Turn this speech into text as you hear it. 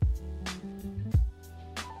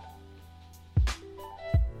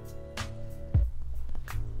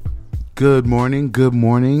Good morning,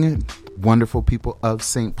 wonderful people of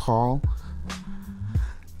St. Paul.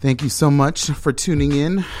 Thank you so much for tuning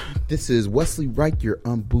in. This is Wesley Wright, your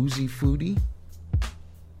bougie foodie.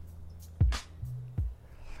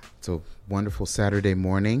 It's a wonderful Saturday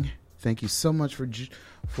morning. Thank you so much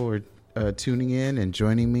for tuning in and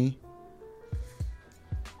joining me.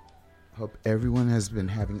 Hope everyone has been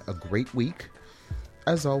having a great week.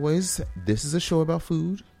 As always, this is a show about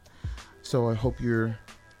food, so I hope you're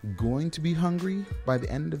going to be hungry by the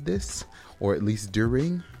end of this, or at least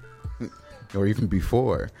during, or even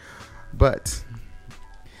before. But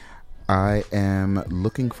I am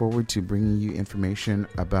looking forward to bringing you information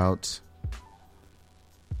about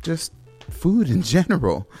just food in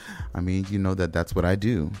general. I mean, you know that's what I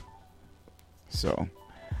do. So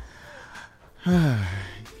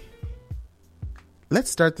let's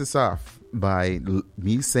start this off by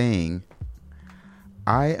me saying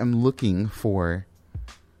I am looking for,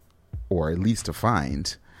 or at least to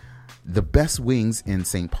find, the best wings in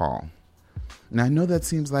St. Paul. Now, I know that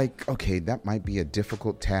seems like, okay, that might be a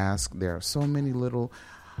difficult task. There are so many little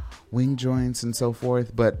wing joints and so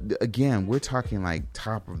forth. But again, we're talking like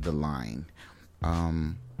top of the line.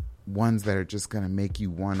 Ones that are just going to make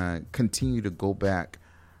you want to continue to go back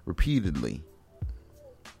repeatedly.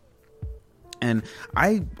 And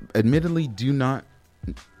I admittedly do not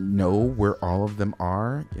know where all of them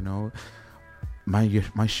are. You know,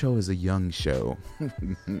 my show is a young show.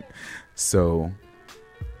 So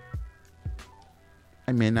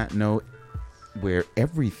I may not know where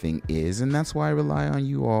everything is, and that's why I rely on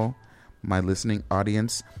you all, my listening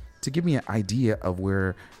audience, to give me an idea of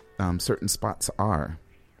where certain spots are.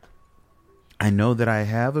 I know that I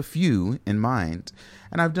have a few in mind,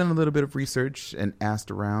 and I've done a little bit of research and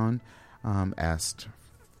asked around, asked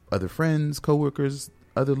other friends, coworkers,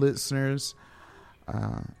 other listeners,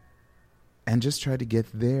 and just tried to get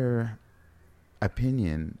their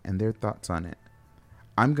opinion and their thoughts on it.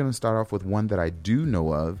 I'm going to start off with one that I do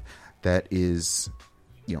know of that is,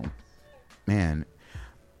 man,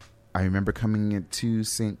 I remember coming to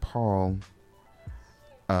St. Paul,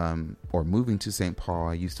 or moving to St. Paul.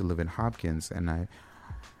 I used to live in Hopkins, and I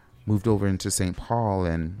moved over into St. Paul,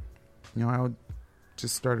 and, I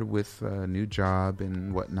just started with a new job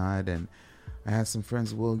and whatnot, and I had some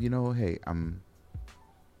friends, well, hey, I'm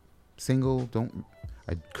single,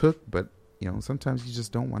 I cook, but, sometimes you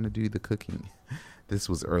just don't want to do the cooking. This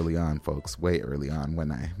was early on, folks, way early on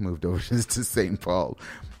when I moved over to St. Paul.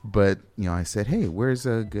 But, I said, hey, where's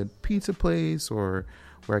a good pizza place or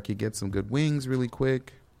where I could get some good wings really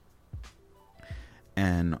quick?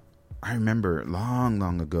 And I remember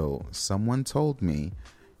long ago, someone told me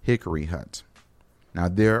Hickory Hut. Now,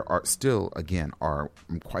 there are still, again, I'm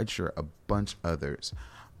quite sure, a bunch others.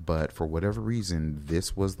 But for whatever reason,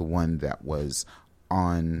 this was the one that was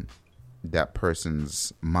on that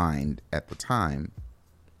person's mind at the time.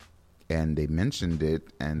 And they mentioned it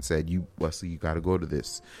and said, Wesley, you got to go to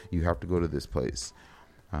this. You have to go to this place.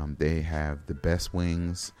 They have the best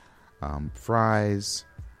wings, fries,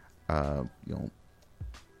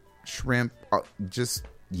 shrimp.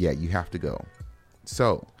 You have to go.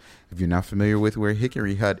 So if you're not familiar with where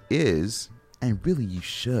Hickory Hut is, and really you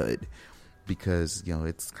should, because,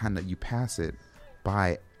 it's kind of, you pass it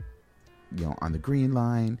by, on the green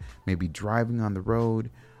line, maybe driving on the road.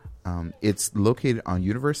 It's located on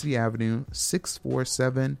University Avenue,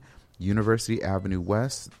 647 University Avenue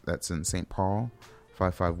West. That's in St. Paul,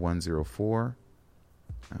 55104.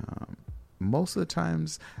 Most of the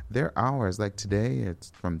times, their hours, like today, it's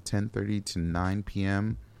from 10:30 to 9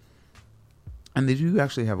 p.m. And they do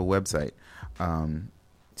actually have a website.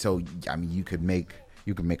 So, I mean, you could make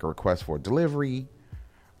a request for delivery.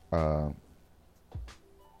 But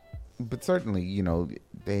certainly,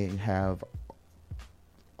 they have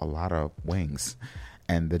a lot of wings,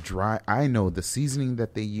 and I know the seasoning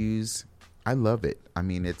that they use, I love it. I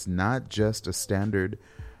mean, it's not just a standard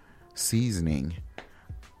seasoning,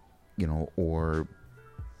 or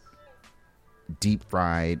deep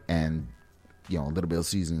fried and, a little bit of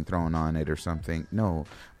seasoning thrown on it or something. No,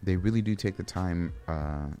 they really do take the time,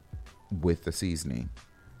 with the seasoning,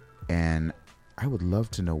 and I would love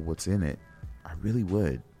to know what's in it. I really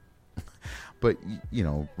would. But,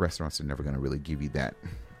 restaurants are never going to really give you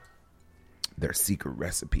their secret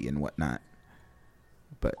recipe and whatnot.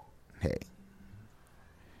 But, hey.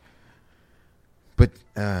 But,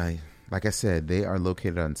 like I said, they are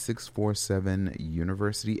located on 647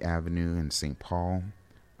 University Avenue in St. Paul,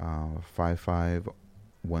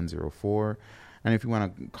 55104. And if you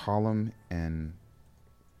want to call them and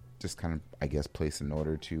just kind of, I guess, place an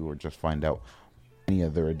order to, or just find out any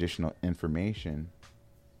other additional information,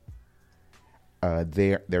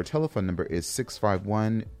 Their telephone number is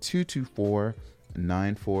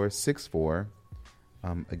 651-224-9464.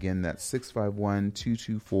 Again, that's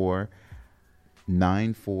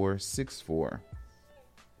 651-224-9464.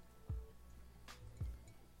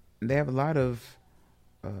 They have a lot of,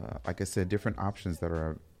 like I said, different options that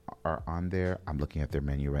are on there. I'm looking at their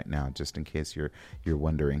menu right now, just in case you're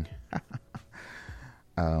wondering.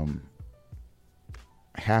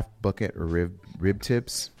 Half bucket or rib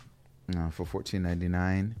tips for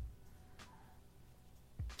 $14.99.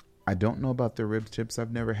 I don't know about their rib tips.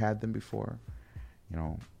 I've never had them before.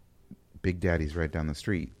 Big Daddy's right down the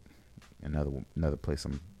street. Another place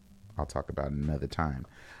I'll talk about another time.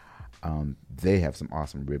 They have some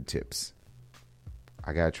awesome rib tips.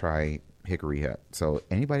 I gotta try Hickory Hut. So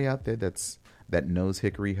anybody out there that knows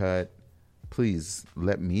Hickory Hut, please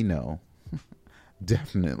let me know.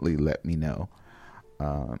 Definitely let me know.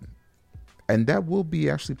 And that will be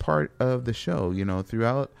actually part of the show,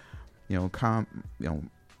 throughout,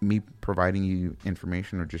 me providing you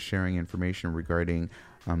information or just sharing information regarding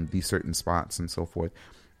these certain spots and so forth.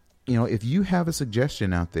 If you have a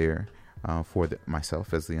suggestion out there for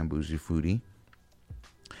myself as the Unbougie Foodie,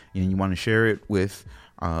 and you want to share it with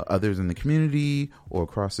others in the community or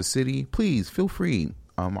across the city, please feel free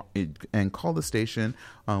and call the station.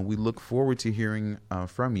 We look forward to hearing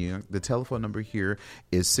from you. The telephone number here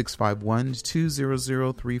is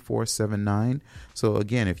 651-200-3479. So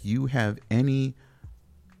again, if you have any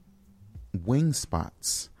wing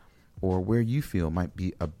spots or where you feel might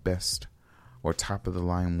be a best or top of the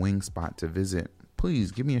line wing spot to visit,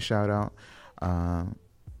 please give me a shout out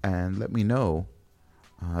and let me know.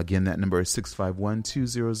 Again, that number is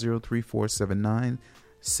 651-200-3479,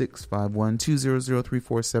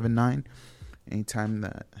 651-200-3479. Anytime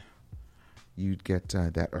that you get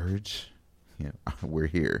that urge, we're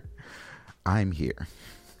here. I'm here.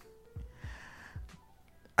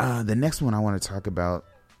 The next one I want to talk about.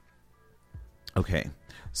 Okay,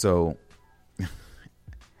 so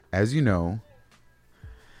as you know,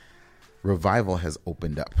 Revival has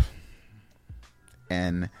opened up,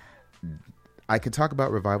 and I could talk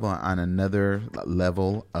about Revival on another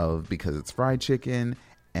level because it's fried chicken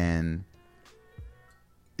and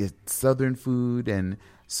it's Southern food and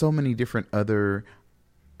so many different other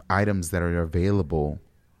items that are available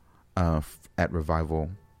at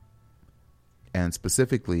Revival, and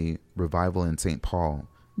specifically Revival in St. Paul.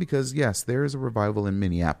 Because yes, there is a Revival in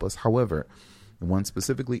Minneapolis. However, the one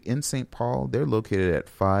specifically in St. Paul, they're located at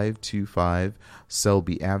 525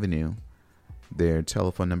 Selby Avenue. Their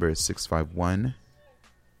telephone number is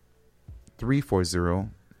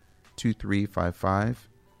 651-340-2355.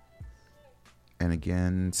 And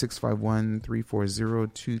again,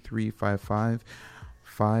 651-340-2355,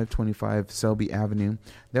 525 Selby Avenue.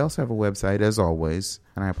 They also have a website, as always,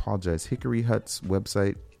 and I apologize. Hickory Hut's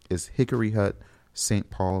website is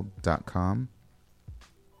hickoryhutstpaul.com.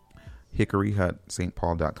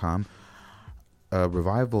 hickoryhutstpaul.com.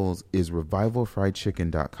 Revivals is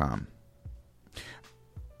revivalfriedchicken.com.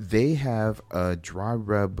 They have dry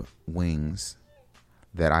rub wings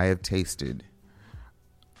that I have tasted,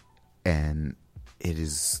 and it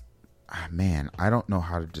is, man, I don't know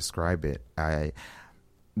how to describe it.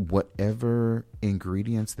 Whatever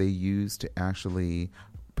ingredients they use to actually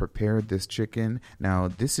prepare this chicken. Now,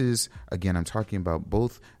 this is, again, I'm talking about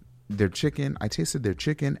both their chicken. I tasted their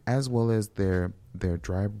chicken as well as their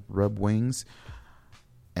dry rub wings,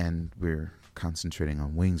 and we're concentrating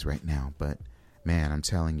on wings right now. But man, I'm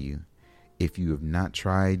telling you, if you have not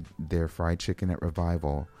tried their fried chicken at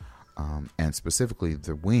Revival, and specifically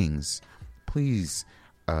the wings, please,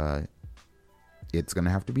 it's going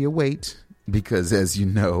to have to be a wait because, as you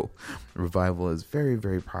know, Revival is very,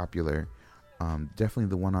 very popular. Definitely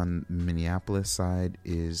the one on Minneapolis side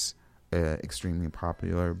is extremely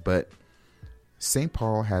popular, but St.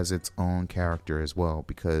 Paul has its own character as well,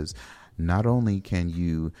 because not only can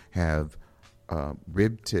you have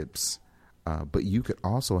rib tips, but you could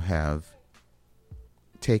also have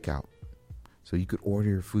takeout. So you could order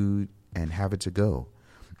your food and have it to go.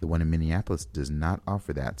 The one in Minneapolis does not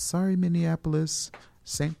offer that. Sorry, Minneapolis.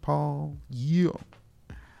 St. Paul, yeah.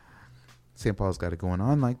 St. Paul's got it going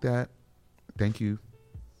on like that. Thank you,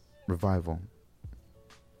 Revival.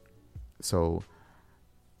 So,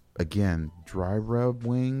 again, dry rub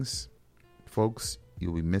wings, folks,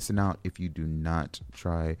 you'll be missing out if you do not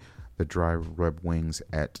try the dry rub wings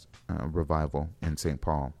at Revival in St.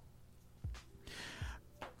 Paul.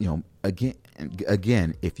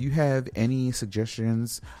 Again, if you have any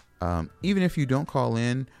suggestions, even if you don't call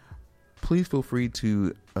in, please feel free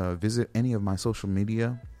to visit any of my social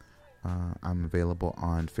media. I'm available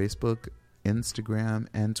on Facebook Instagram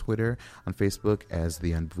and Twitter. On Facebook as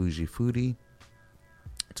The Unbougie Foodie.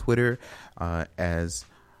 Twitter as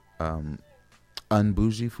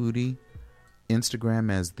Unbougie Foodie.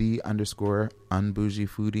 Instagram as _Unbougie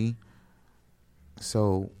Foodie.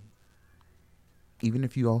 So even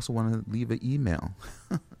if you also want to leave an email,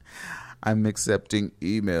 I'm accepting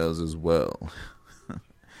emails as well.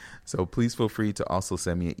 So please feel free to also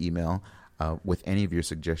send me an email with any of your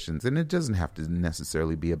suggestions. And it doesn't have to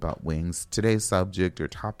necessarily be about wings. Today's subject or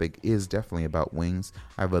topic is definitely about wings.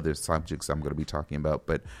 I have other subjects I'm going to be talking about,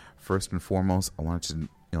 but first and foremost, I wanted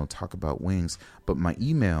to talk about wings. But my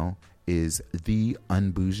email is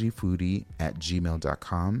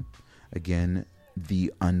theunbougiefoodie@gmail.com. Again,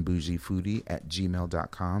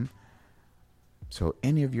 theunbougiefoodie@gmail.com. So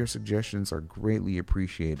any of your suggestions are greatly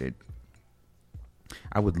appreciated.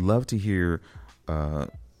 I would love to hear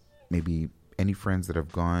maybe any friends that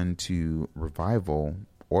have gone to Revival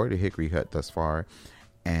or the Hickory Hut thus far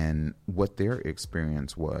and what their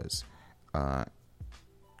experience was.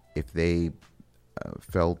 If they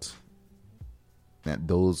felt that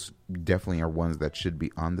those definitely are ones that should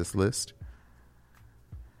be on this list.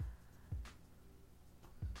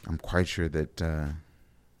 I'm quite sure that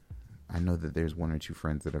I know that there's one or two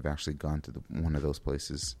friends that have actually gone to one of those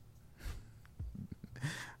places.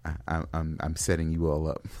 I'm setting you all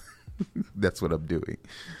up. That's what I'm doing.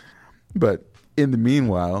 But in the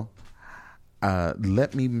meanwhile,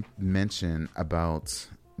 let me mention about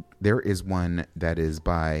there is one that is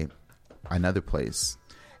by another place,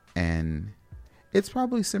 and it's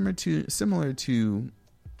probably similar to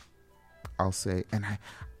I'll say, and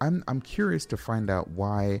I'm curious to find out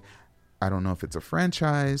why. I don't know if it's a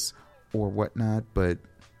franchise or whatnot, but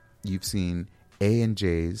you've seen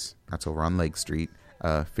A&J's, that's over on Lake Street,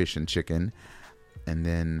 Fish and Chicken, and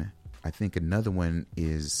then I think another one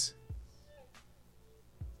is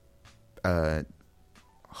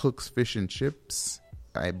Hook's Fish and Chips,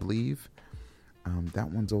 I believe. That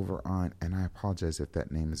one's over on, and I apologize if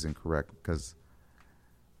that name is incorrect, because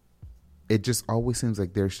it just always seems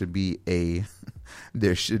like there should be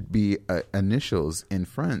initials in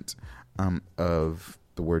front of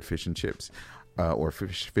the word fish and chips or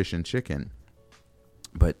fish and chicken.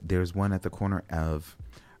 But there's one at the corner of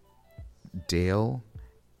Dale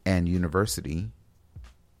and University.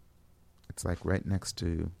 It's like right next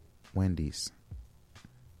to Wendy's.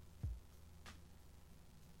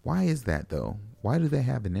 Why is that though? Why do they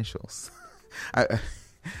have initials?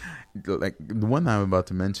 Like the one I'm about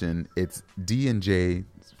to mention, it's D&J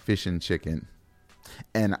Fish and Chicken.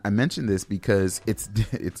 And I mention this because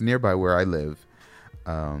it's nearby where I live,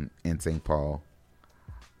 in St. Paul.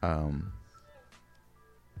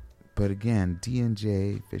 But again,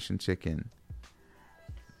 D&J Fish and Chicken.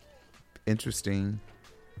 Interesting.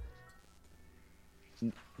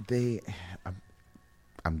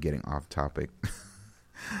 I'm getting off topic.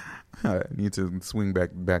 I need to swing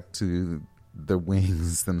back to the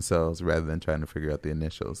wings themselves rather than trying to figure out the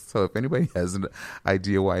initials. So if anybody has an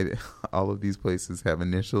idea why all of these places have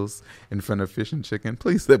initials in front of Fish and Chicken,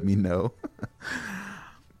 please let me know.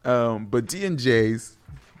 But D&J's,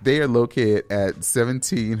 they are located at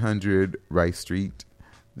 1700 Rice Street.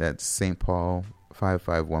 That's St. Paul,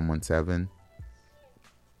 55117.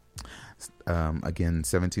 Again,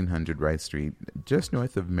 1700 Rice Street, just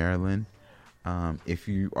north of Maryland. If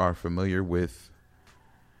you are familiar with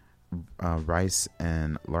Rice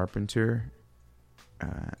and Larpenteur,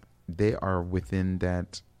 they are within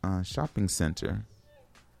that shopping center.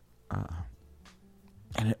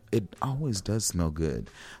 And it always does smell good.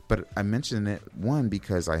 But I mention it, one,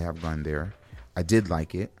 because I have gone there. I did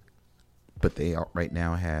like it. But they right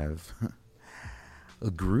now have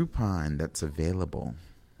a Groupon that's available.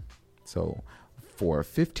 So for a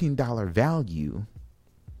 $15 value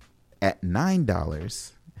at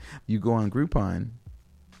 $9, you go on Groupon.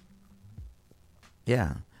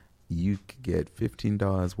 Yeah, you could get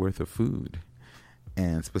 $15 worth of food,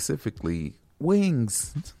 and specifically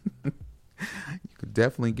wings. You could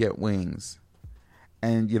definitely get wings.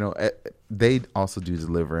 And, they also do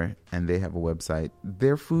deliver, and they have a website.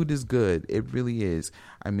 Their food is good. It really is.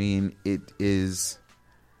 I mean, it is,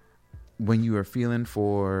 when you are feeling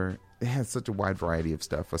for, it has such a wide variety of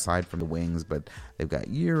stuff aside from the wings, but they've got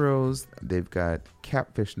gyros, they've got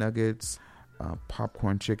catfish nuggets,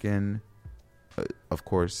 popcorn chicken, of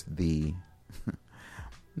course, the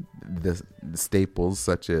staples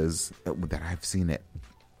such as that I've seen it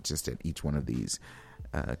just at each one of these,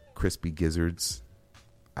 crispy gizzards.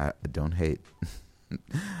 I don't hate,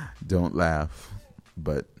 don't laugh,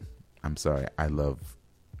 but I'm sorry, I love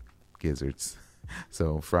gizzards.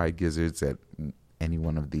 So fried gizzards at any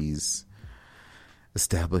one of these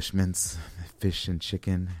establishments, fish and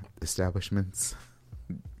chicken establishments,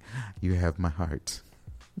 you have my heart.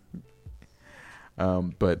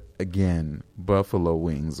 But again, buffalo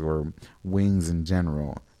wings or wings in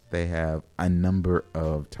general, they have a number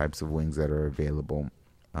of types of wings that are available.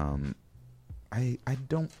 I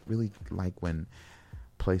don't really like when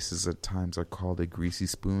places at times are called a greasy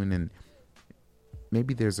spoon, and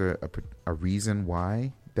maybe there's a reason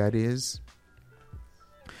why that is.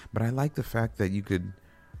 But I like the fact that you could,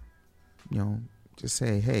 just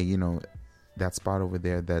say, hey, that spot over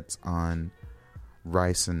there that's on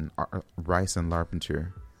Rice and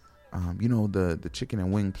Larpenteur, the chicken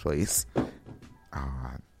and wing place.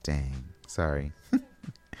 Ah, dang, sorry.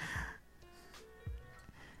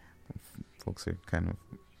 Folks are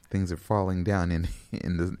things are falling down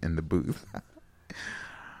in the booth.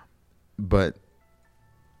 But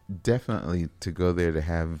definitely to go there to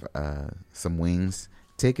have some wings,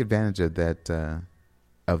 take advantage of that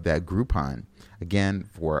Groupon. Again,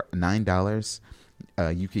 for $9,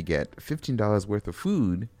 you could get $15 worth of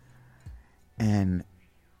food. And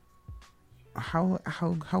how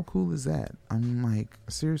cool is that? I'm like,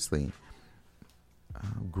 seriously,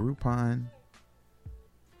 Groupon.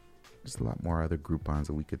 There's a lot more other Groupons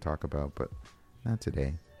that we could talk about, but not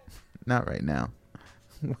today. Not right now.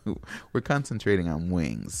 We're concentrating on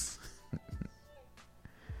wings.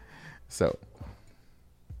 So,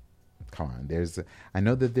 come on. I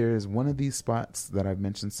know that there's one of these spots that I've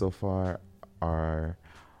mentioned so far are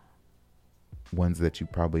ones that you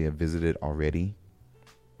probably have visited already.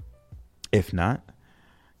 If not,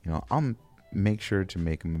 I'll make sure to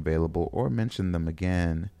make them available or mention them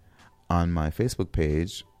again on my Facebook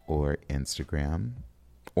page or Instagram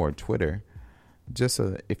or Twitter. Just so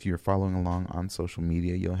that if you're following along on social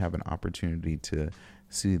media, you'll have an opportunity to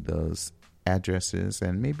see those addresses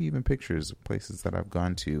and maybe even pictures of places that I've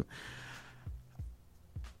gone to.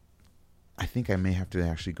 I think I may have to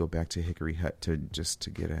actually go back to Hickory Hut to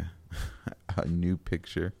get a new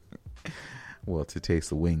picture. Well, to taste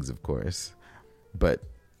the wings, of course. But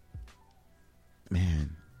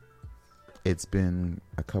man, it's been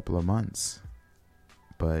a couple of months.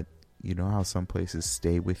 But you know how some places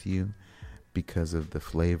stay with you because of the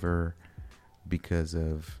flavor, because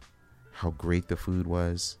of how great the food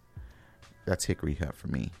was? That's Hickory Hut for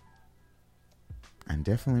me. And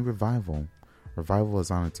definitely Revival. Revival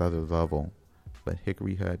is on its other level. But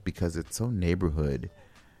Hickory Hut, because it's so neighborhood.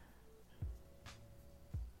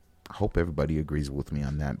 I hope everybody agrees with me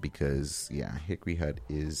on that, because Hickory Hut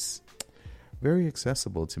is very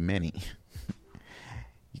accessible to many.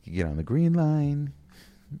 You can get on the Green Line.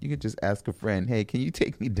 You could just ask a friend, hey, can you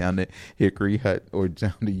take me down to Hickory Hut or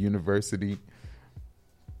down to University?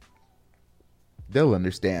 They'll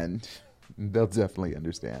understand. They'll definitely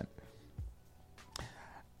understand.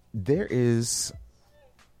 There is,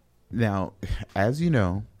 now, as you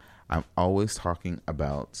know, I'm always talking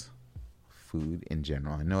about food in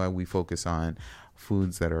general. I know we focus on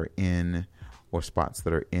foods that are in, or spots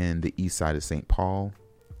that are in the east side of St. Paul.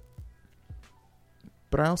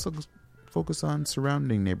 But I also focus on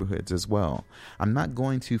surrounding neighborhoods as well. I'm not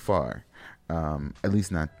going too far, at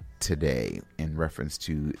least not today, in reference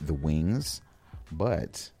to the wings.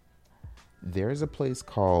 But there's a place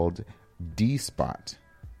called D Spot.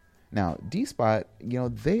 Now, D Spot,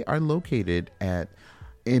 they are located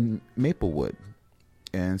in Maplewood,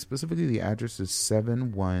 and specifically the address is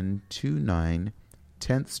 7129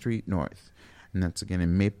 10th Street North, and that's again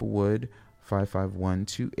in Maplewood,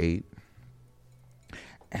 55128.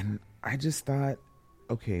 And I just thought,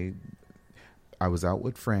 okay, I was out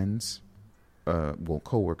with friends,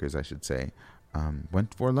 coworkers, I should say.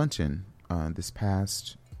 Went for luncheon this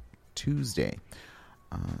past Tuesday,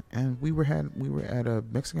 and we were at a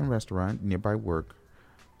Mexican restaurant nearby work.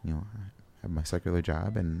 I have my secular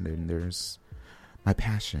job, and then there's my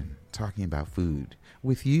passion, talking about food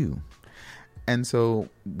with you. And so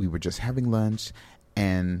we were just having lunch,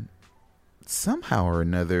 and somehow or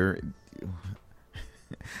another,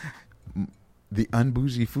 the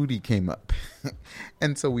unbougie foodie came up.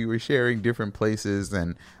 And so we were sharing different places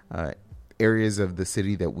and areas of the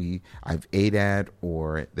city that I've ate at,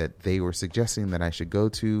 or that they were suggesting that I should go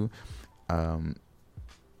to.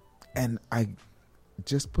 And I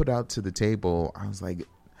just put out to the table, I was like,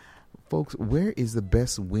 folks, where is the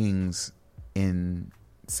best wings in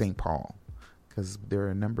St. Paul? Because there are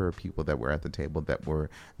a number of people that were at the table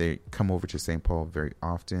they come over to St. Paul very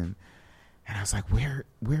often. And I was like,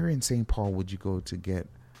 where in St. Paul would you go to get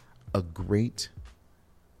a great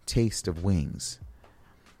taste of wings?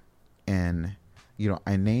 And,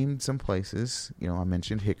 I named some places. I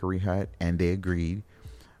mentioned Hickory Hut, and they agreed.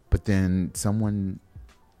 But then someone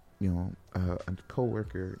a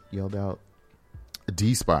coworker yelled out,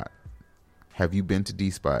 D Spot. Have you been to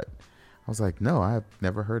D Spot? I was like, no, I've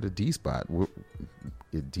never heard of D Spot.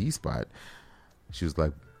 D Spot. She was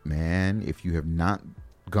like, man, if you have not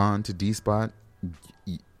gone to D Spot,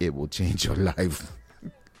 it will change your life. I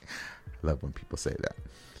love when people say that.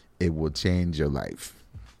 It will change your life.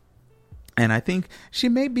 And I think she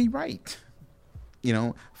may be right.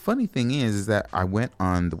 Funny thing is that I went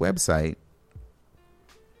on the website,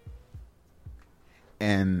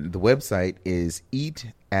 and the website is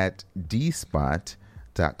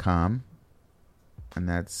eatatdspot.com, and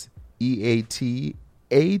that's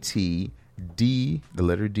EATATD, the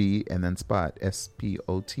letter D, and then spot,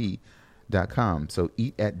 SPOT.com. So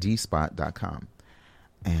eatatdspot.com.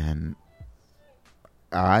 And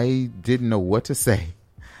I didn't know what to say.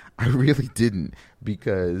 I really didn't,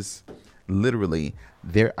 because literally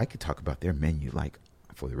I could talk about their menu like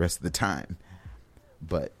for the rest of the time,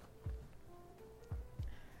 but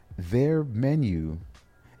their menu,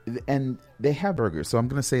 and they have burgers. So I'm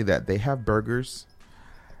going to say that they have burgers.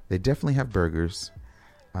 They definitely have burgers,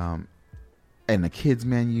 and a kids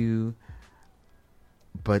menu,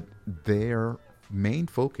 but their main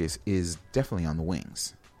focus is definitely on the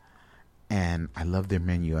wings. And I love their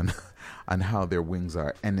menu on how their wings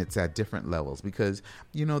are. And it's at different levels because,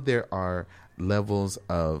 there are levels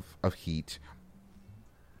of heat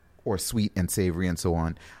or sweet and savory and so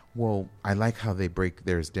on. Well, I like how they break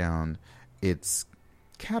theirs down. It's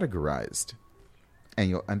categorized. And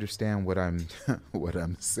you'll understand what I'm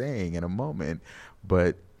saying in a moment.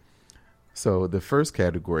 But so the first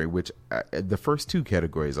category, which the first two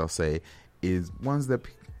categories I'll say, is ones that,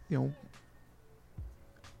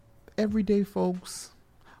 everyday folks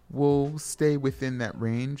will stay within that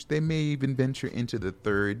range. They may even venture into the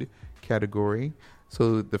third category.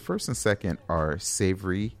 So the first and second are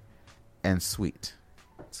savory and sweet.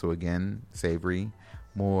 So again, savory,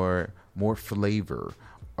 more flavor,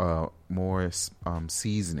 more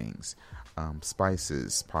seasonings,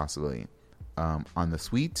 spices possibly. On the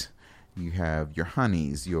sweet, you have your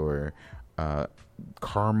honeys, your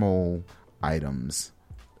caramel items,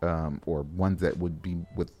 or ones that would be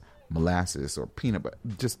with molasses or peanut butter,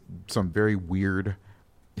 just some very weird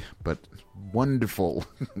but wonderful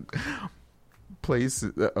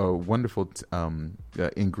wonderful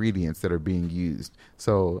ingredients that are being used.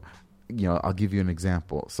 So, I'll give you an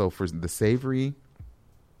example. So for the savory,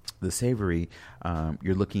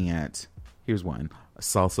 you're looking at, here's one,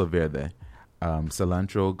 salsa verde,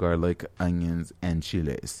 cilantro, garlic, onions, and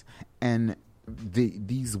chiles. And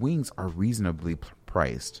these wings are reasonably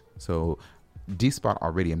priced. So D-Spot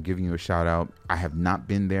already, I'm giving you a shout out. I have not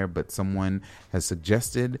been there, but someone has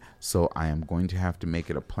suggested, so I am going to have to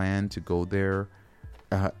make it a plan to go there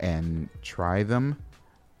and try them.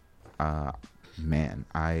 Man,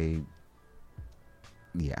 I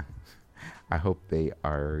hope they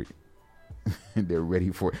are they're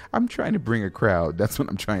ready for it. I'm trying to bring a crowd. That's what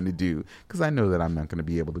I'm trying to do, because I know that I'm not going to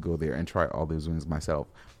be able to go there and try all those wings myself.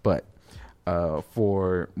 But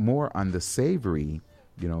for more on the savory,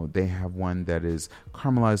 they have one that is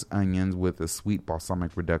caramelized onions with a sweet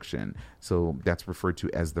balsamic reduction. So that's referred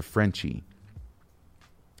to as the Frenchie.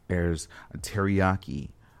 There's a teriyaki.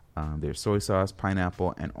 There's soy sauce,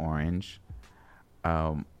 pineapple, and orange.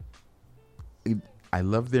 I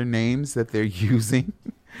love their names that they're using.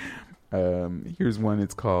 Here's one.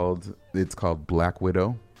 It's called Black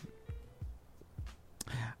Widow.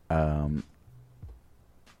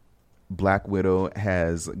 Black Widow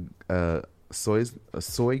has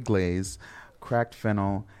soy glaze, cracked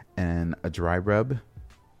fennel, and a dry rub.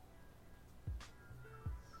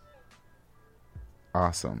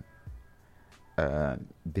 Awesome.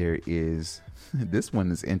 There is, this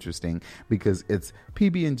one is interesting because it's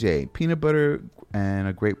PB&J, peanut butter and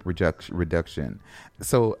a grape reduction.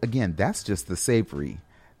 So again, that's just the savory.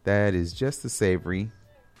 That is just the savory.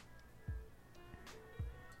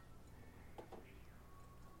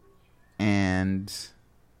 And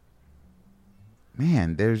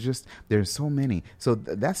man, there's so many. So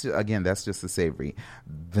that's just the savory.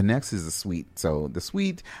 The next is the sweet. So the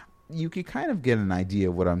sweet, you can kind of get an idea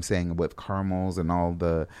of what I'm saying with caramels and all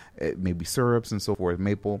the maybe syrups and so forth.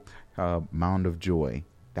 Maple, Mound of Joy.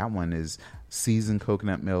 That one is seasoned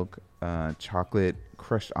coconut milk, chocolate,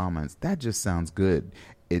 crushed almonds. That just sounds good.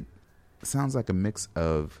 It sounds like a mix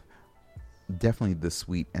of definitely the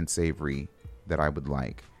sweet and savory that I would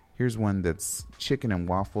like. Here's one that's chicken and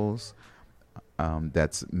waffles.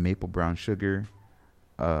 That's maple brown sugar,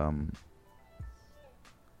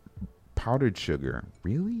 powdered sugar.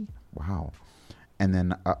 Really? Wow. And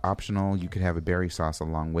then optional, you could have a berry sauce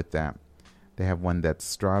along with that. They have one that's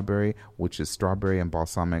strawberry, which is strawberry and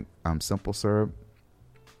balsamic simple syrup.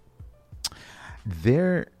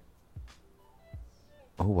 They're,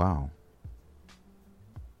 oh wow.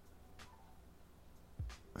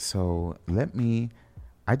 So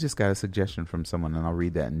I just got a suggestion from someone, and I'll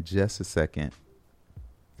read that in just a second.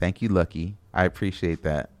 Thank you, Lucky. I appreciate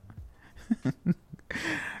that.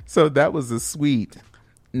 So that was a sweet.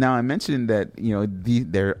 Now I mentioned that,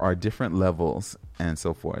 there are different levels and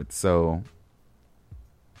so forth. So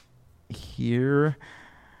here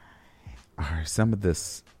are some of the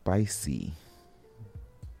spicy.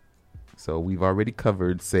 So we've already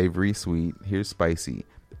covered savory, sweet. Here's spicy.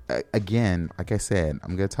 Again, like I said,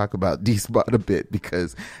 I'm going to talk about D-Spot a bit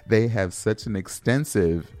because they have such an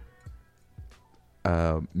extensive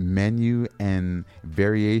menu and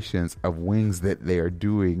variations of wings that they are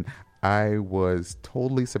doing. I was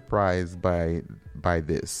totally surprised by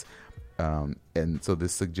this. And so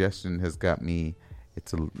this suggestion has got me,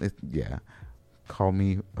 call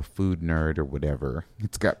me a food nerd or whatever.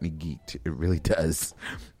 It's got me geeked. It really does.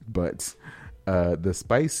 But the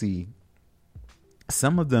spicy,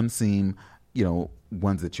 some of them seem,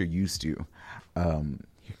 ones that you're used to.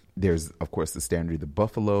 There's, of course, the standard, the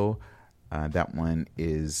buffalo. That one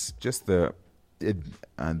is just the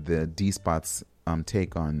D-Spot's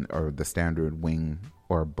take on, or the standard wing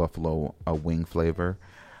or buffalo wing flavor.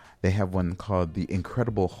 They have one called the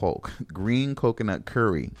Incredible Hulk, green coconut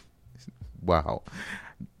curry. Wow.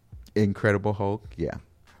 Incredible Hulk. Yeah.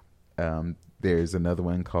 There's another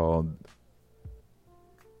one called,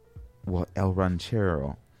 El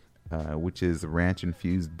Ranchero, which is ranch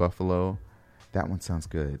infused buffalo. That one sounds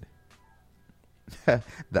good.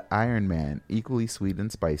 The Iron Man, equally sweet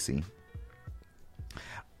and spicy.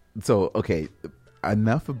 So, okay,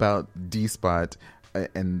 enough about D-Spot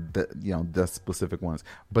and the specific ones.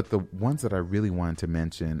 But the ones that I really wanted to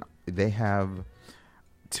mention, they have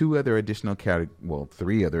three other additional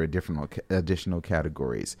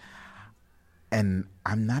categories. And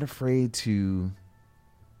I'm not afraid to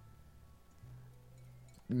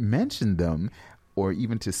mention them or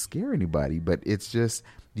even to scare anybody, but it's just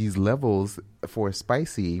these levels. For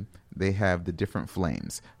spicy, they have the different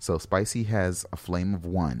flames. So spicy has a flame of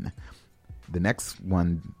 1. The next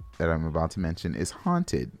one that I'm about to mention is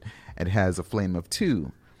haunted. It has a flame of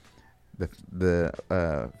 2.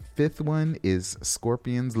 The fifth one is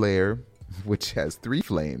scorpion's lair, which has 3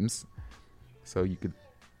 flames. So you could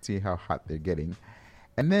see how hot they're getting.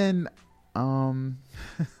 And then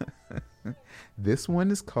this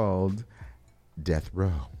one is called Death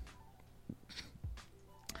Row.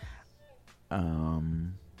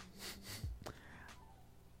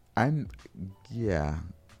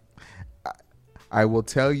 I will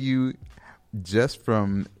tell you, just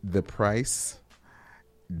from the price,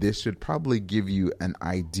 this should probably give you an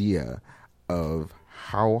idea of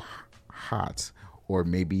how hot, or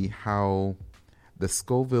maybe how the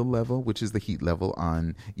Scoville level, which is the heat level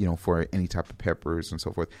on, for any type of peppers and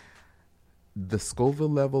so forth. The Scoville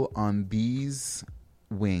level on these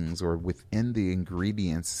wings, or within the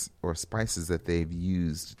ingredients or spices that they've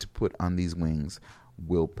used to put on these wings,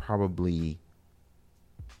 will probably,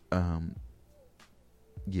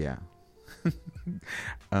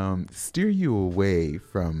 steer you away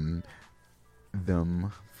from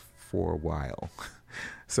them for a while.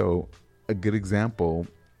 So a good example,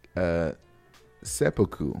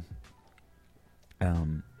 seppuku.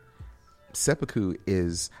 Seppuku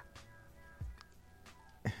is,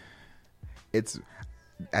 it's,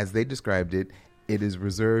 as they described it, it is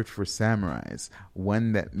reserved for samurais,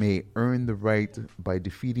 one that may earn the right by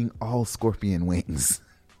defeating all scorpion wings.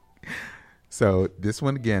 So this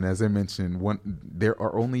one, again, as I mentioned, there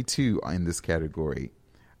are only 2 in this category.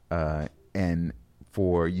 And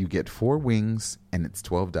you get 4 wings, and it's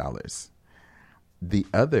 $12. The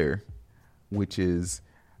other, which is,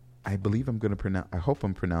 I believe I hope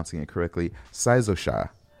I'm pronouncing it correctly, Saizosha.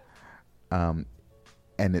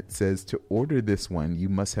 And it says, to order this one, you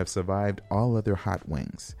must have survived all other hot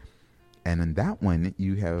wings. And in that one,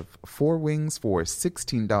 you have 4 wings for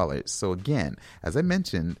 $16. So again, as I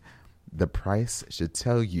mentioned, the price should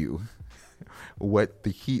tell you what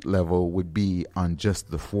the heat level would be on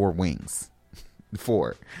just the 4 wings.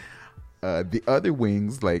 4. The other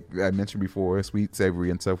wings, like I mentioned before, sweet,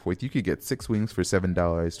 savory, and so forth, you could get 6 wings for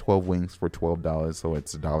 $7, 12 wings for $12, so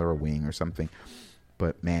it's $1 a wing or something.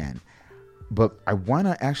 But I want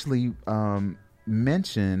to actually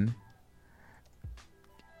mention,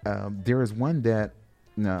 there is one that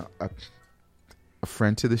a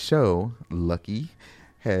friend to the show, Lucky,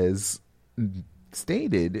 has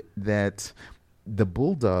stated that the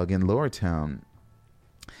Bulldog in Lower Town,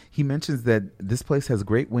 He mentions that this place has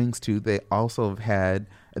great wings too. They also have had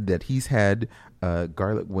that he's had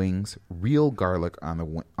garlic wings, real garlic on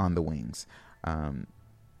the wings. And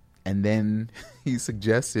then he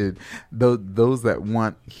suggested those that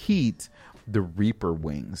want heat, the Reaper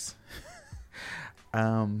wings.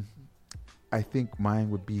 I think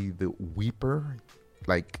mine would be the Weeper,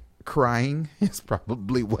 like crying is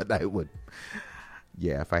probably what I would.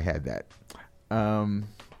 Yeah, if I had that.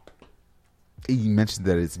 He mentioned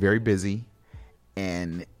that it's very busy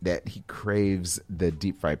and that he craves the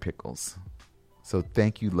deep fried pickles. So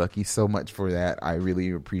thank you, Lucky, so much for that. I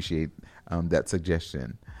really appreciate that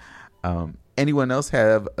suggestion. Anyone else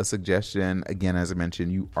have a suggestion? Again, as I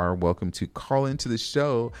mentioned, you are welcome to call into the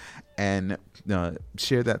show and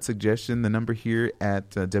share that suggestion. The number here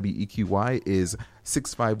at WEQY is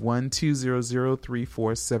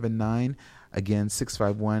 651-200-3479. Again,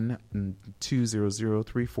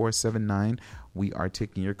 651-200-3479. We are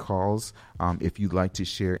taking your calls. If you'd like to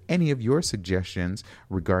share any of your suggestions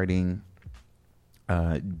regarding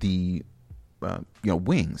the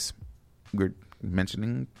wings. We're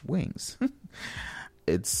mentioning wings.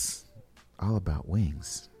 It's all about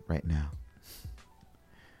wings right now.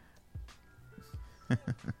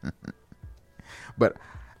 But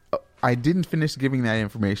I didn't finish giving that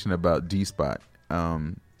information about D-Spot.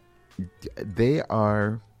 They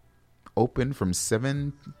are open from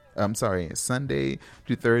Sunday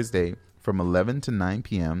to Thursday from 11 to 9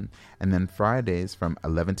 p.m. and then Fridays from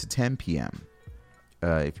 11 to 10 p.m.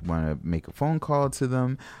 If you want to make a phone call to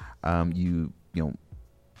them, you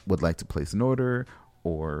would like to place an order,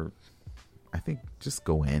 or I think just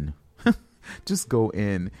go in. Just go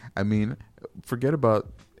in. I mean, forget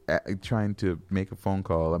about trying to make a phone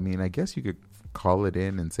call. I mean, I guess you could call it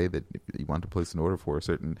in and say that if you want to place an order for a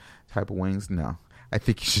certain type of wings. No, I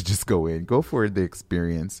think you should just go in. Go for the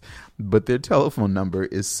experience. But their telephone number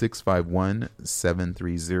is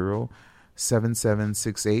 651-730-7768.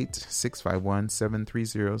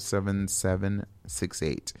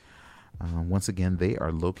 651-730-7768. Once again, they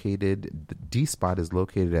are located, the D-Spot is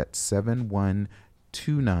located at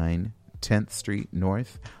 7129 10th Street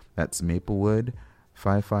North. That's Maplewood,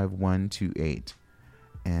 55128.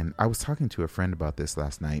 And I was talking to a friend about this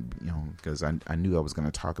last night, because I knew I was going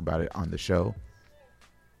to talk about it on the show.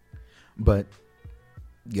 But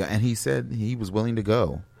yeah, and he said he was willing to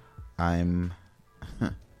go. I am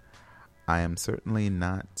certainly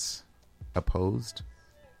not opposed.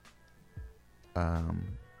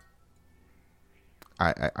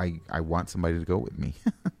 I want somebody to go with me.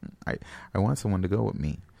 I want someone to go with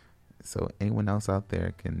me. So anyone else out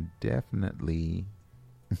there can definitely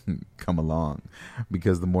come along,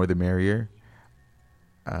 because the more the merrier.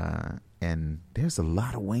 And there's a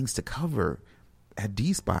lot of wings to cover at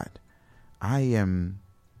D-Spot. A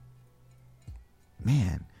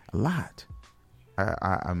lot.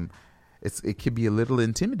 It could be a little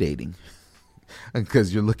intimidating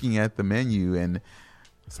because you're looking at the menu and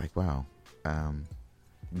it's like, wow,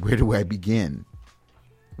 where do I begin?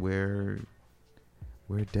 Where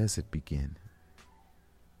does it begin?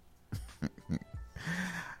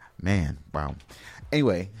 Man, wow.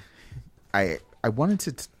 Anyway, I wanted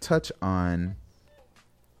to touch on,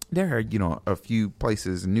 there are, a few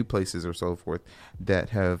places, new places or so forth that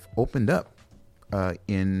have opened up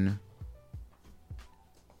in,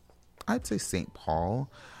 I'd say St. Paul,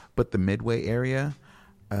 but the Midway area.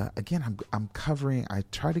 Again, I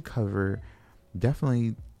try to cover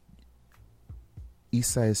definitely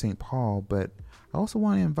east side of St. Paul, but I also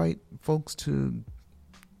want to invite folks to,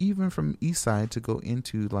 even from east side, to go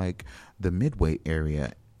into like the Midway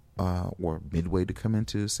area, or Midway to come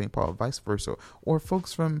into St. Paul, vice versa, or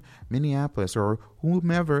folks from Minneapolis or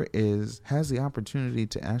whomever has the opportunity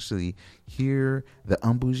to actually hear the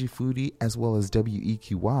Unbougie Foodie as well as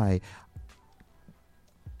WEQY.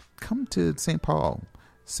 Come to St. Paul.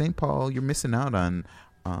 St. Paul, you're missing out on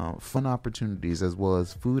fun opportunities as well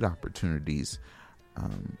as food opportunities.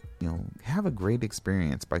 Have a great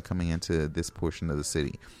experience by coming into this portion of the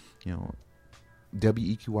city.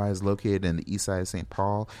 WEQY is located in the east side of St.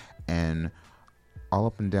 Paul, and all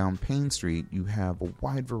up and down Payne Street, you have a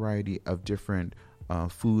wide variety of different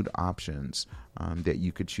food options that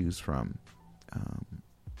you could choose from.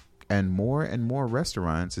 And more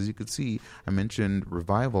restaurants, as you could see. I mentioned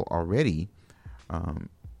Revival already,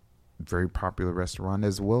 very popular restaurant,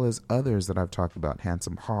 as well as others that I've talked about: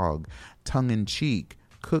 Handsome Hog, Tongue in Cheek,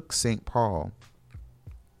 Cook St. Paul.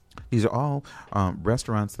 These are all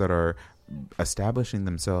restaurants that are establishing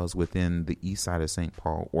themselves within the east side of St.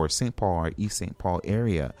 Paul, or St. Paul or East St. Paul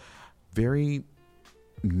area. Very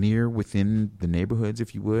near within the neighborhoods,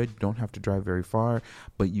 if you would. Don't have to drive very far,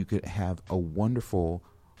 but you could have a wonderful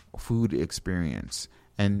food experience.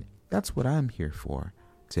 And that's what I'm here for,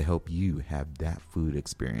 to help you have that food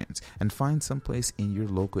experience and find someplace in your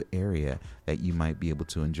local area that you might be able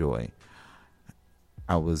to enjoy.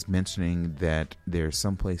 I was mentioning that there's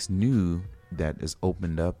someplace new that is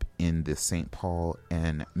opened up in the St. Paul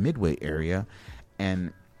and Midway area.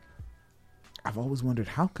 And I've always wondered,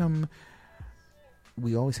 how come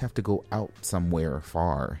we always have to go out somewhere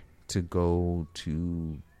far to go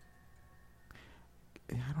to,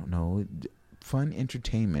 I don't know, fun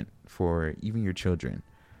entertainment for even your children.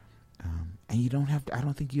 And you don't have to, I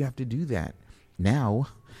don't think you have to do that now.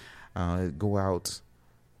 Go out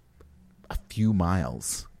a few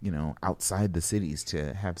miles, outside the cities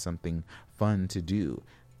to have something fun to do.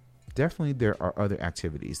 Definitely there are other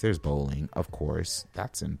activities. There's bowling, of course.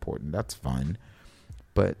 That's important. That's fun.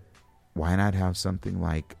 But why not have something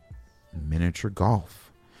like miniature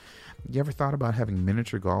golf? You ever thought about having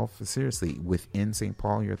miniature golf? Seriously, within St.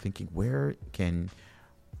 Paul, you're thinking, where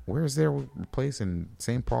is there a place in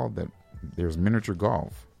St. Paul that there's miniature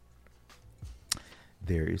golf?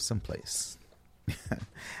 There is some place.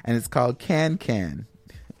 And it's called Can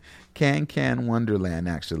Wonderland,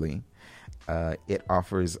 actually. It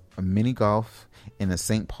offers a mini golf in a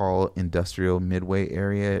St. Paul industrial Midway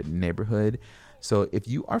area neighborhood. So if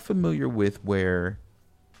you are familiar with where,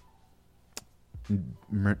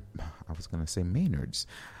 I was going to say Menards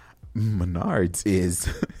is,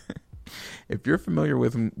 if you're familiar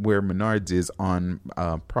with where Menards is on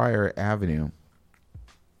Pryor Avenue,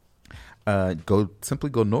 simply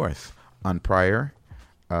go north on Pryor,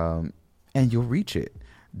 and you'll reach it.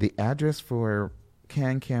 The address for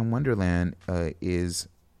Can Wonderland is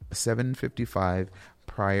 755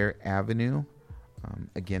 Pryor Avenue.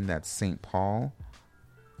 Again, that's St. Paul,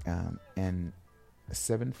 and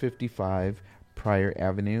 755 Pryor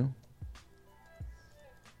Avenue.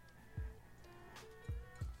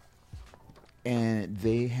 And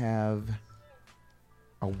they have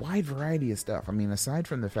a wide variety of stuff. I mean, aside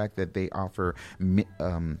from the fact that they offer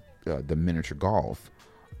the miniature golf,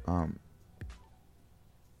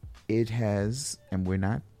 it has, and we're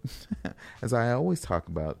not, as I always talk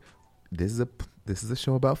about, this is a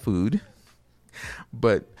show about food,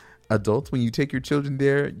 but adults, when you take your children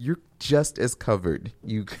there, you're just as covered.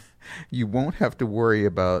 You won't have to worry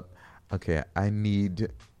about, okay, I need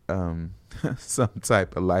some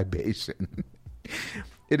type of libation.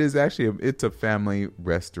 It is actually it's a family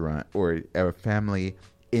restaurant, or a family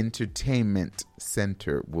entertainment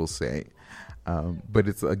center, we'll say. But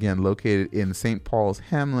it's, again, located in St. Paul's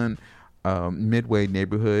Hamlin Midway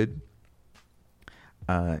neighborhood.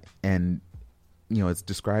 And, it's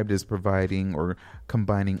described as providing or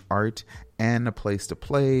combining art and a place to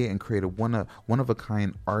play and create a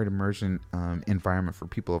one-of-a-kind art immersion environment for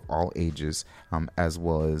people of all ages, as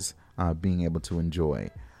well as being able to enjoy.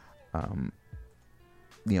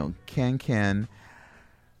 Can,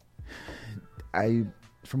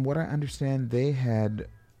 from what I understand, they had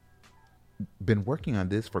been working on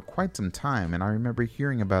this for quite some time, and I remember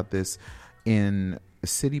hearing about this in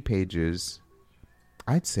city pages,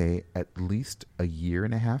 I'd say at least a year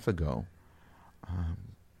and a half ago.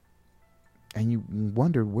 And you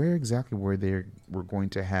wonder where exactly they were going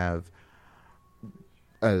to have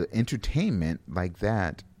entertainment like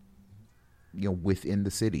that, within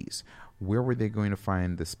the cities. Where were they going to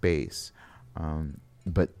find the space?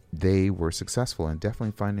 But they were successful in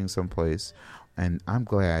definitely finding some place. And I'm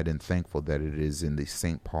glad and thankful that it is in the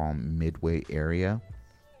St. Paul Midway area.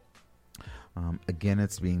 Again,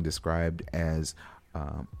 it's being described as,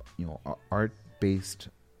 art-based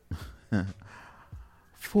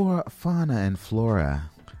for fauna and flora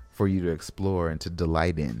for you to explore and to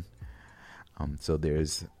delight in. So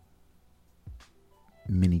there's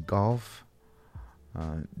mini golf.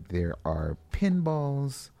 There are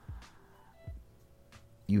pinballs.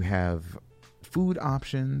 You have food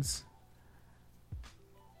options.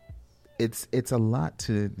 It's a lot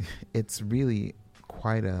to, it's really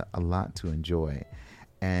quite a lot to enjoy.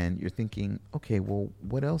 And you're thinking, okay, well,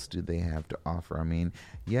 what else do they have to offer? I mean,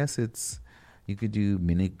 yes, you could do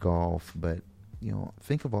mini golf, but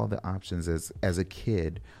think of all the options as a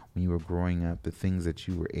kid when you were growing up, the things that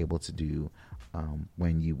you were able to do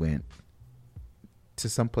when you went to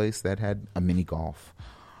some place that had a mini golf.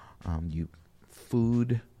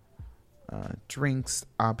 Food, drinks,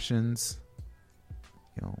 options,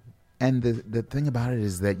 and the thing about it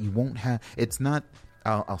is that you won't have, it's not,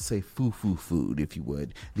 I'll say foo-foo food, if you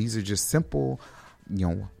would. These are just simple,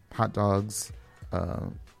 hot dogs,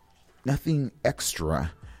 nothing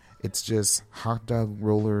extra. It's just hot dog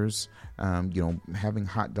rollers, having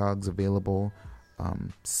hot dogs available,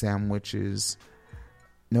 sandwiches,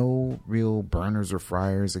 No real burners or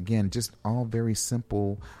fryers. Again, just all very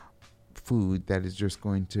simple food that is just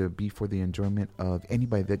going to be for the enjoyment of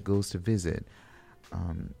anybody that goes to visit.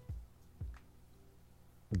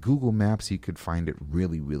 Google Maps, you could find it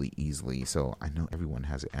really, really easily. So I know everyone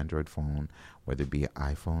has an Android phone, whether it be an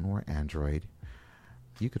iPhone or Android.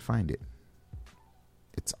 You could find it.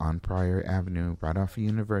 It's on Pryor Avenue, right off of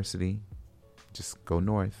University. Just go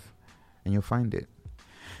north and you'll find it.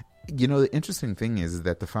 You know, the interesting thing is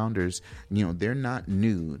that the founders, you know, they're not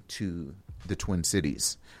new to the Twin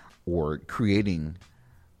Cities or creating,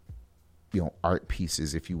 you know, art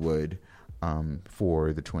pieces, if you would,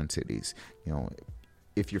 for the Twin Cities. You know,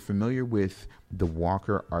 if you're familiar with the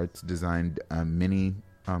Walker Arts designed mini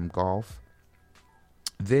golf,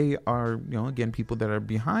 they are, you know, again, people that are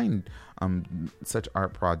behind such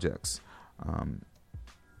art projects.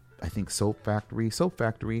 I think Soap Factory is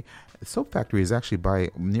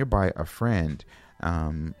actually nearby a friend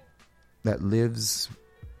that lives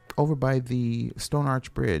over by the Stone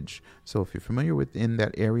Arch Bridge. So if you're familiar with in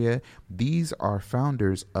that area, these are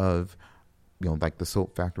founders of, you know, like the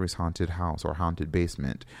Soap Factory's haunted house or haunted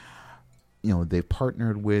basement. You know, they've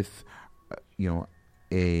partnered with, you know,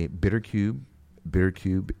 a Bitter Cube. Bitter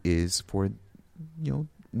Cube is for, you know,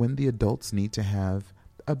 when the adults need to have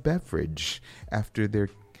a beverage after their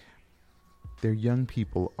young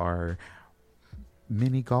people are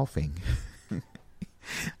mini golfing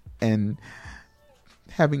and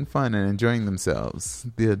having fun and enjoying themselves.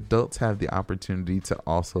 The adults have the opportunity to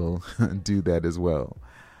also do that as well.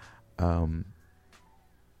 I'm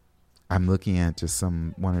looking at just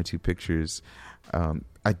one or two pictures.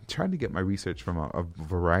 I tried to get my research from a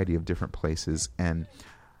variety of different places, and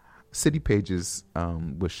City Pages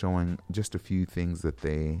was showing just a few things that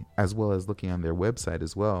they, as well as looking on their website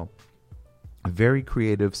as well. A very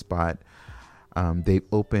creative spot. They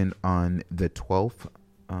opened on the 12th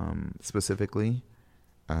specifically.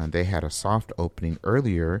 They had a soft opening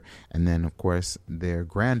earlier, and then of course their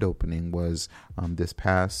grand opening was this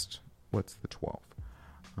past, what's the 12th?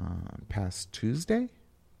 Past Tuesday,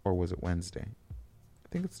 or was it Wednesday? I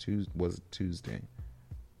think it's Tuesday. Was it Tuesday?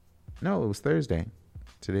 No, it was Thursday.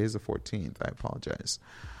 Today is the 14th. I apologize.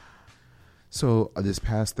 So this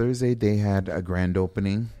past Thursday, they had a grand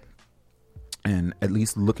opening. And at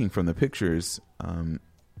least looking from the pictures, and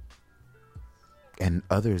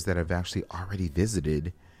others that have actually already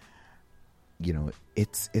visited, you know,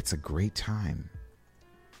 it's a great time.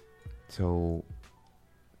 So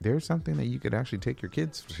there's something that you could actually take your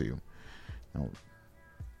kids to. You know,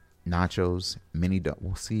 nachos, mini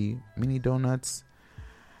donuts.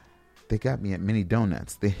 They got me at mini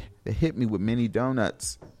donuts. They hit me with mini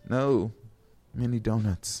donuts. No, mini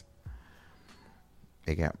donuts.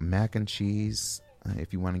 They got mac and cheese,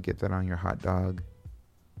 if you want to get that on your hot dog.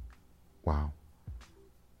 Wow.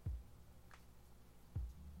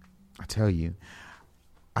 I tell you,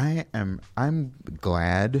 I'm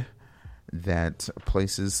glad that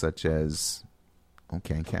places such as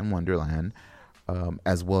Wonderland,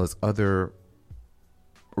 as well as other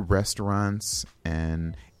restaurants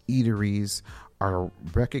and eateries are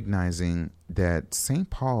recognizing that St.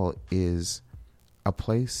 Paul is a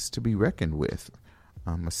place to be reckoned with.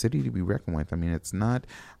 A city to be reckoned with. I mean, it's not.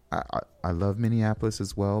 I love Minneapolis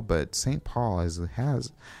as well, but St. Paul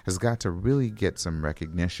has got to really get some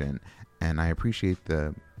recognition, and I appreciate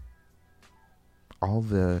all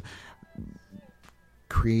the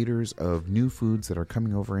creators of new foods that are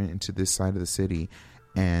coming over into this side of the city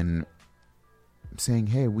and saying,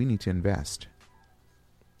 "Hey, we need to invest.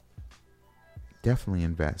 Definitely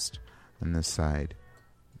invest on this side.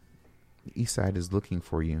 The East Side is looking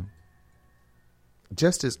for you."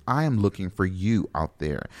 Just as I am looking for you out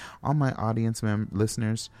there, all my audience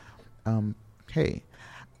listeners, hey,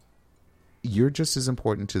 you're just as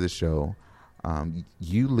important to the show.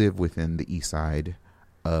 You live within the east side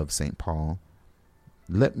of St. Paul.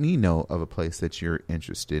 Let me know of a place that you're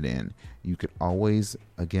interested in. You could always,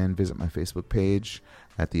 again, visit my Facebook page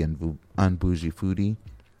at the Unbougie Foodie,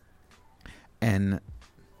 and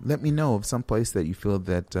let me know of some place that you feel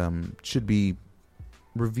that should be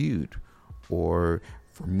reviewed, or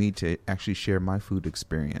for me to actually share my food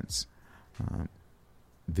experience.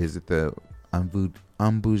 Visit the Unbougie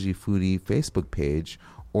Foodie Facebook page,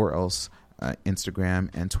 or else Instagram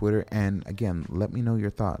and Twitter. And again, let me know your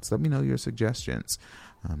thoughts. Let me know your suggestions.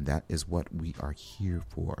 That is what we are here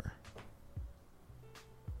for.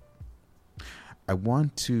 I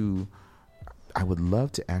would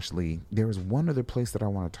love to actually, there is one other place that I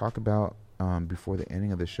want to talk about before the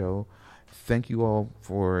ending of the show. Thank you all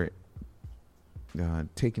for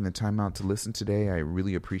taking the time out to listen today. I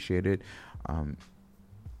really appreciate it.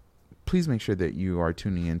 please make sure that you are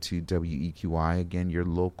tuning into WEQI, again, your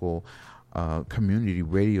local community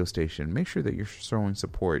radio station. Make sure that you're showing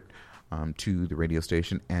support to the radio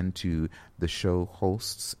station and to the show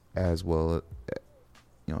hosts as well,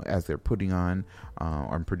 as they're putting on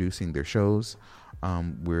or producing their shows.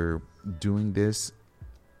 We're doing this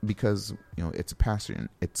because it's a passion.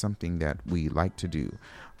 It's something that we like to do.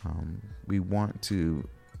 We want to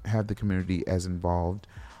have the community as involved.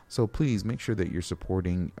 So please make sure that you're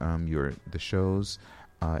supporting the shows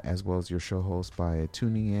as well as your show host by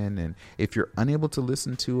tuning in. And if you're unable to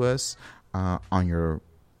listen to us on your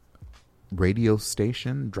radio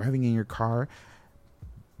station, driving in your car,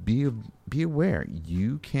 be aware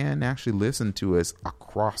you can actually listen to us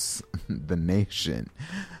across the nation.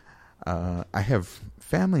 I have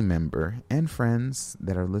family member and friends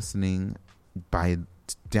that are listening by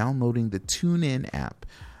downloading the TuneIn app.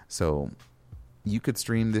 So you could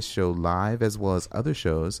stream this show live as well as other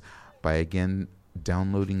shows by, again,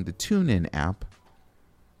 downloading the TuneIn app.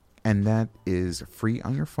 And that is free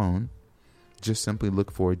on your phone. Just simply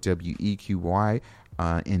look for WEQY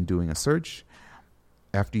in doing a search.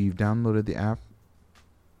 After you've downloaded the app,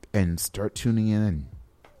 and start tuning in.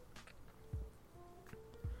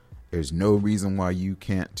 There's no reason why you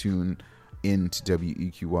can't tune into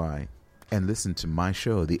WEQY and listen to my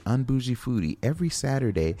show, The Unbougie Foodie, every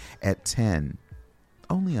Saturday at 10,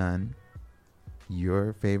 only on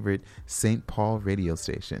your favorite St. Paul radio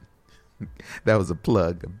station. That was a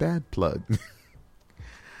plug, a bad plug.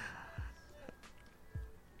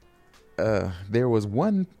 There was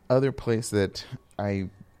one other place that I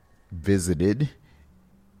visited,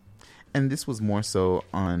 and this was more so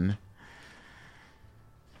on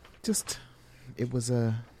it was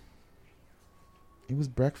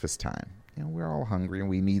breakfast time. We're all hungry and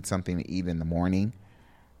we need something to eat in the morning.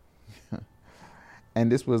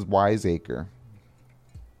 And this was Acre.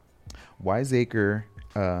 Acre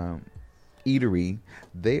Eatery.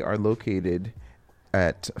 They are located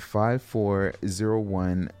at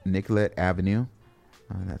 5401 Nicollet Avenue.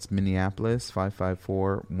 That's Minneapolis,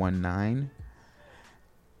 55419.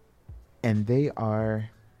 And they are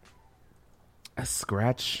a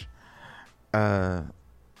scratch. How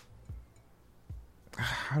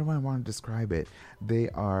do I want to describe it? They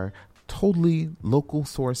are totally local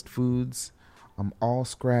sourced foods, all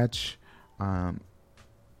scratch.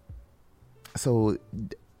 So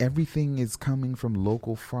everything is coming from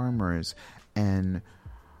local farmers and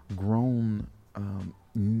grown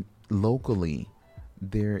locally.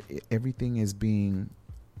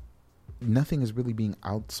 Nothing is really being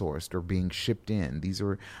outsourced or being shipped in. These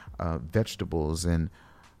are vegetables and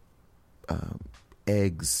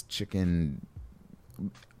eggs, chicken,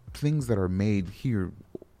 things that are made here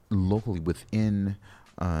locally within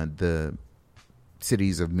the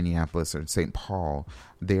cities of Minneapolis or St. Paul.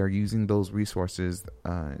 They are using those resources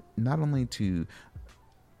not only to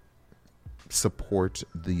support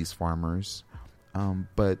these farmers,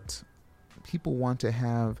 but people want to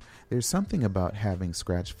have, there's something about having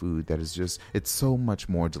scratch food that is just, it's so much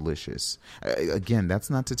more delicious. Again, that's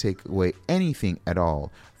not to take away anything at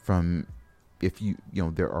all from, if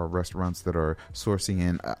there are restaurants that are sourcing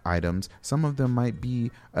in items. Some of them might be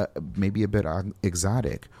maybe a bit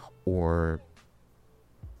exotic, or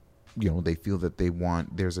they feel that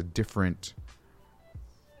there's a different,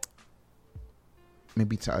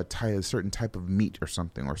 maybe to tie a certain type of meat or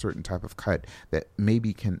something, or a certain type of cut that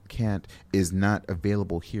maybe is not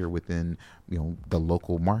available here within the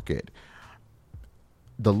local market.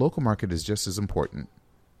 The local market is just as important,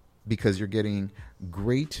 because you're getting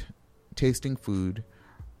great tasting food,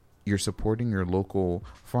 you're supporting your local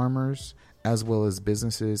farmers as well as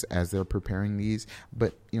businesses as they're preparing these.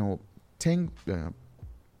 But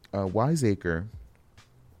Acre,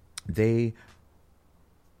 they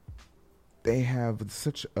have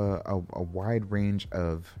such a wide range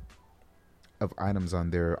of items on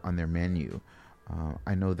their menu.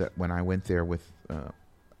 I know that when I went there with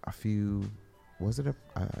I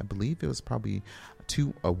believe it was probably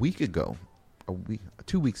 2 weeks ago.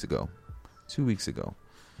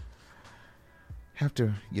 Have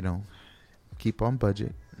to, keep on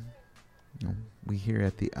budget. We here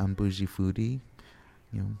at the Unbougie Foodie,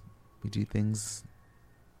 we do things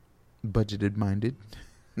budgeted minded.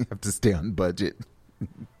 You have to stay on budget.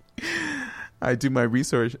 I do my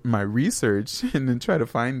research and then try to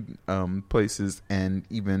find places, and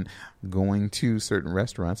even going to certain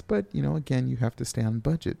restaurants. But, again, you have to stay on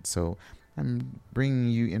budget. So I'm bringing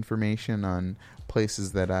you information on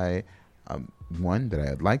places that one that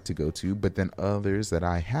I'd like to go to, but then others that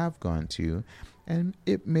I have gone to. And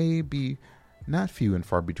it may be not few and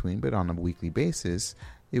far between, but on a weekly basis,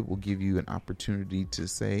 it will give you an opportunity to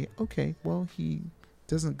say, okay, well, he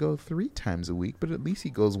doesn't go 3 times a week, but at least he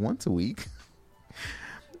goes once a week.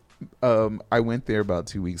 I went there about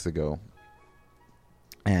 2 weeks ago,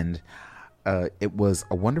 and it was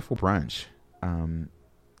a wonderful brunch.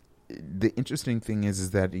 The interesting thing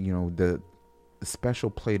is that, the special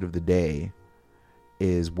plate of the day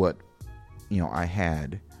is what, I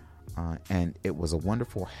had, and it was a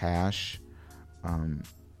wonderful hash.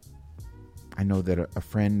 I know that a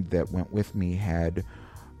friend that went with me had,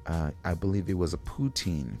 I believe it was a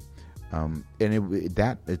poutine, and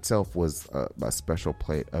that itself was a special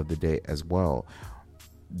plate of the day as well.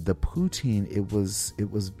 The poutine, it was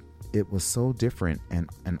so different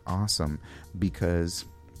and awesome, because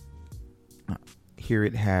here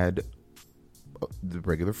it had the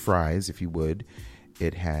regular fries, if you would.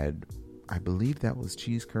 It had, I believe that was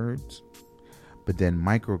cheese curds, but then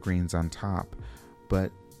microgreens on top.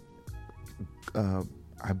 But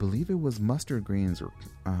I believe it was mustard greens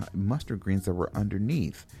that were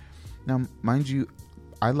underneath. Now, mind you,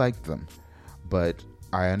 I liked them, but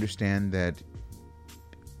I understand that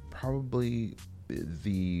probably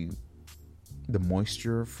the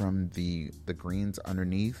moisture from the greens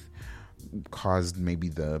underneath caused maybe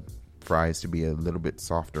the fries to be a little bit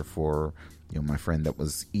softer for my friend that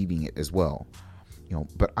was eating it as well.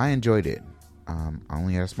 But I enjoyed it. I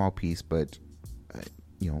only had a small piece, but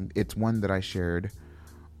it's one that I shared,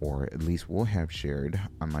 or at least will have shared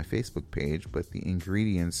on my Facebook page. But the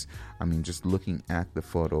ingredients, just looking at the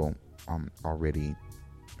photo already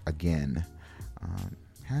again,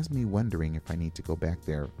 has me wondering if I need to go back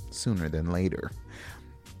there sooner than later.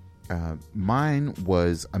 Mine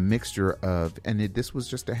was a mixture of, and this was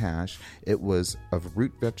just a hash. It was of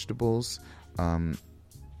root vegetables,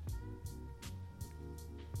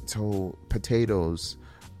 so potatoes.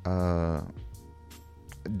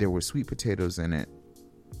 There were sweet potatoes in it,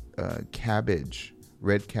 cabbage,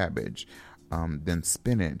 red cabbage, then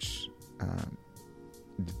spinach.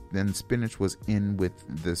 Then spinach was in with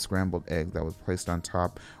the scrambled egg that was placed on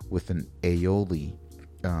top with an aioli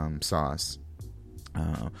sauce,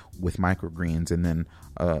 with microgreens, and then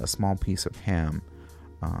a small piece of ham.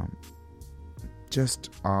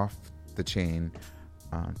 Just off the chain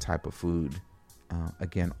type of food.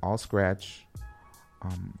 Again, all scratch.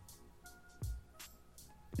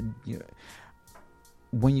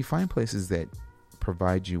 When you find places that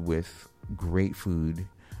provide you with great food,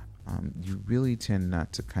 you really tend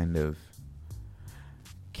not to kind of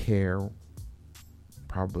care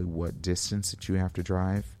probably what distance that you have to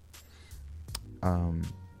drive.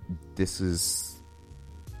 This is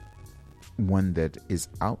one that is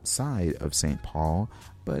outside of St. Paul,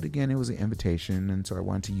 but again, it was an invitation, and so I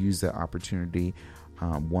wanted to use that opportunity.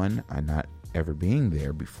 One, I'm not ever being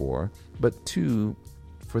there before, but two,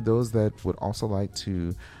 for those that would also like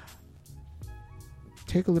to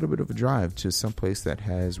take a little bit of a drive to some place that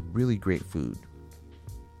has really great food.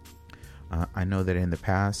 I know that in the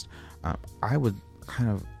past, I would kind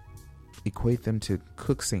of equate them to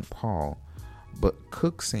Cook St. Paul, but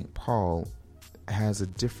Cook St. Paul is a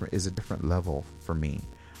different level for me.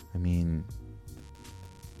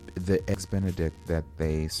 The eggs Benedict that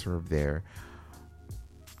they serve there,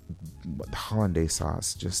 the hollandaise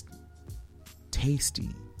sauce, just tasty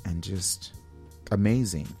and just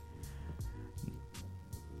amazing.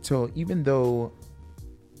 So even though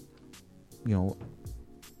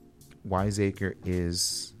Acre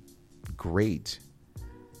is great,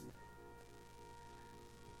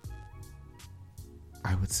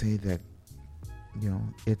 I would say that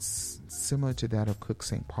it's similar to that of Cook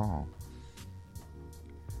St. Paul.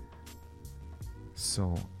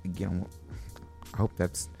 So again, I hope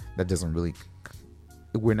that doesn't really,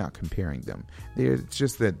 we're not comparing them. It's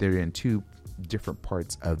just that they're in two different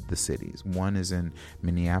parts of the cities. One is in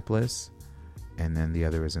Minneapolis, and then the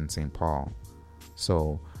other is in St. Paul.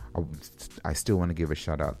 So I still want to give a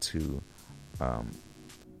shout out to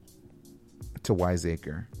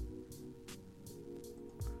Acre.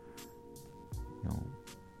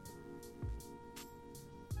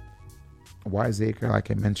 Acre,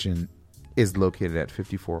 like I mentioned, is located at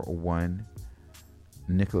 5401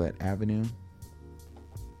 Nicollet Avenue,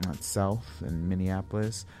 south in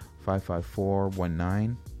Minneapolis,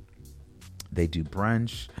 55419. They do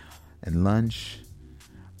brunch and lunch.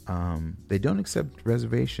 They don't accept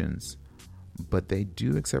reservations, but they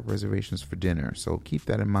do accept reservations for dinner. So keep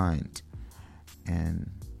that in mind. And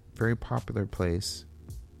very popular place.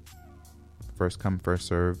 First come, first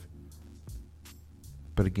serve.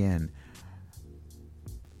 But again,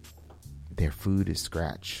 their food is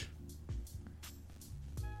scratch.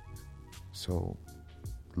 So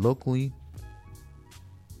locally,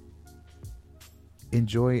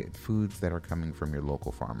 enjoy foods that are coming from your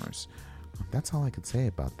local farmers. That's all I could say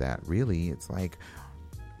about that. Really, it's like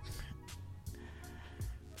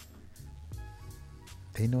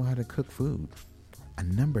they know how to cook food. A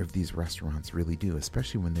number of these restaurants really do,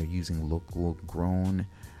 especially when they're using local grown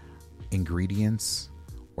ingredients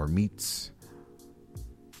or meats,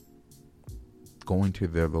 going to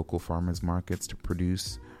their local farmers markets to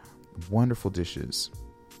produce wonderful dishes.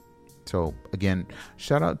 So again,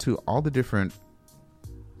 shout out to all the different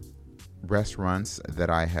restaurants that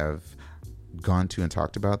I have gone to and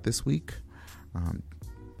talked about this week.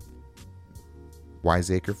 Wise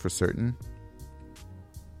Acre for certain.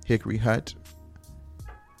 Hickory Hut.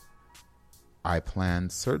 I plan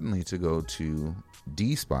certainly to go to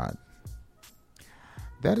D-Spot.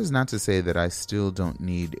 That is not to say that I still don't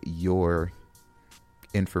need your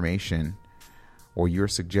information or your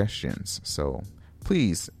suggestions. So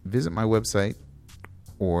please visit my website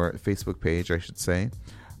or Facebook page, I should say,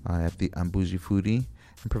 at the Bougie Foodie,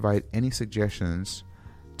 and provide any suggestions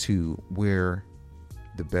to where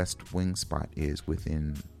the best wing spot is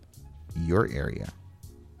within your area.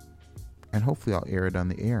 And hopefully I'll air it on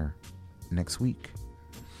the air next week.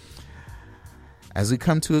 As we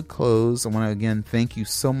come to a close, I want to again thank you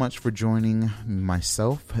so much for joining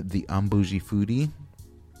myself, the Bougie Foodie,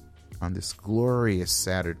 on this glorious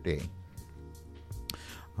Saturday.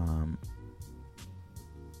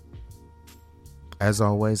 As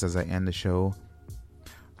always, as I end the show,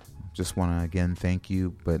 just want to again thank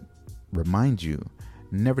you, but remind you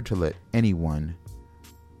never to let anyone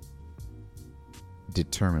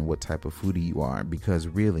determine what type of foodie you are, because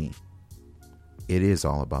really, it is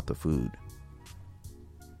all about the food.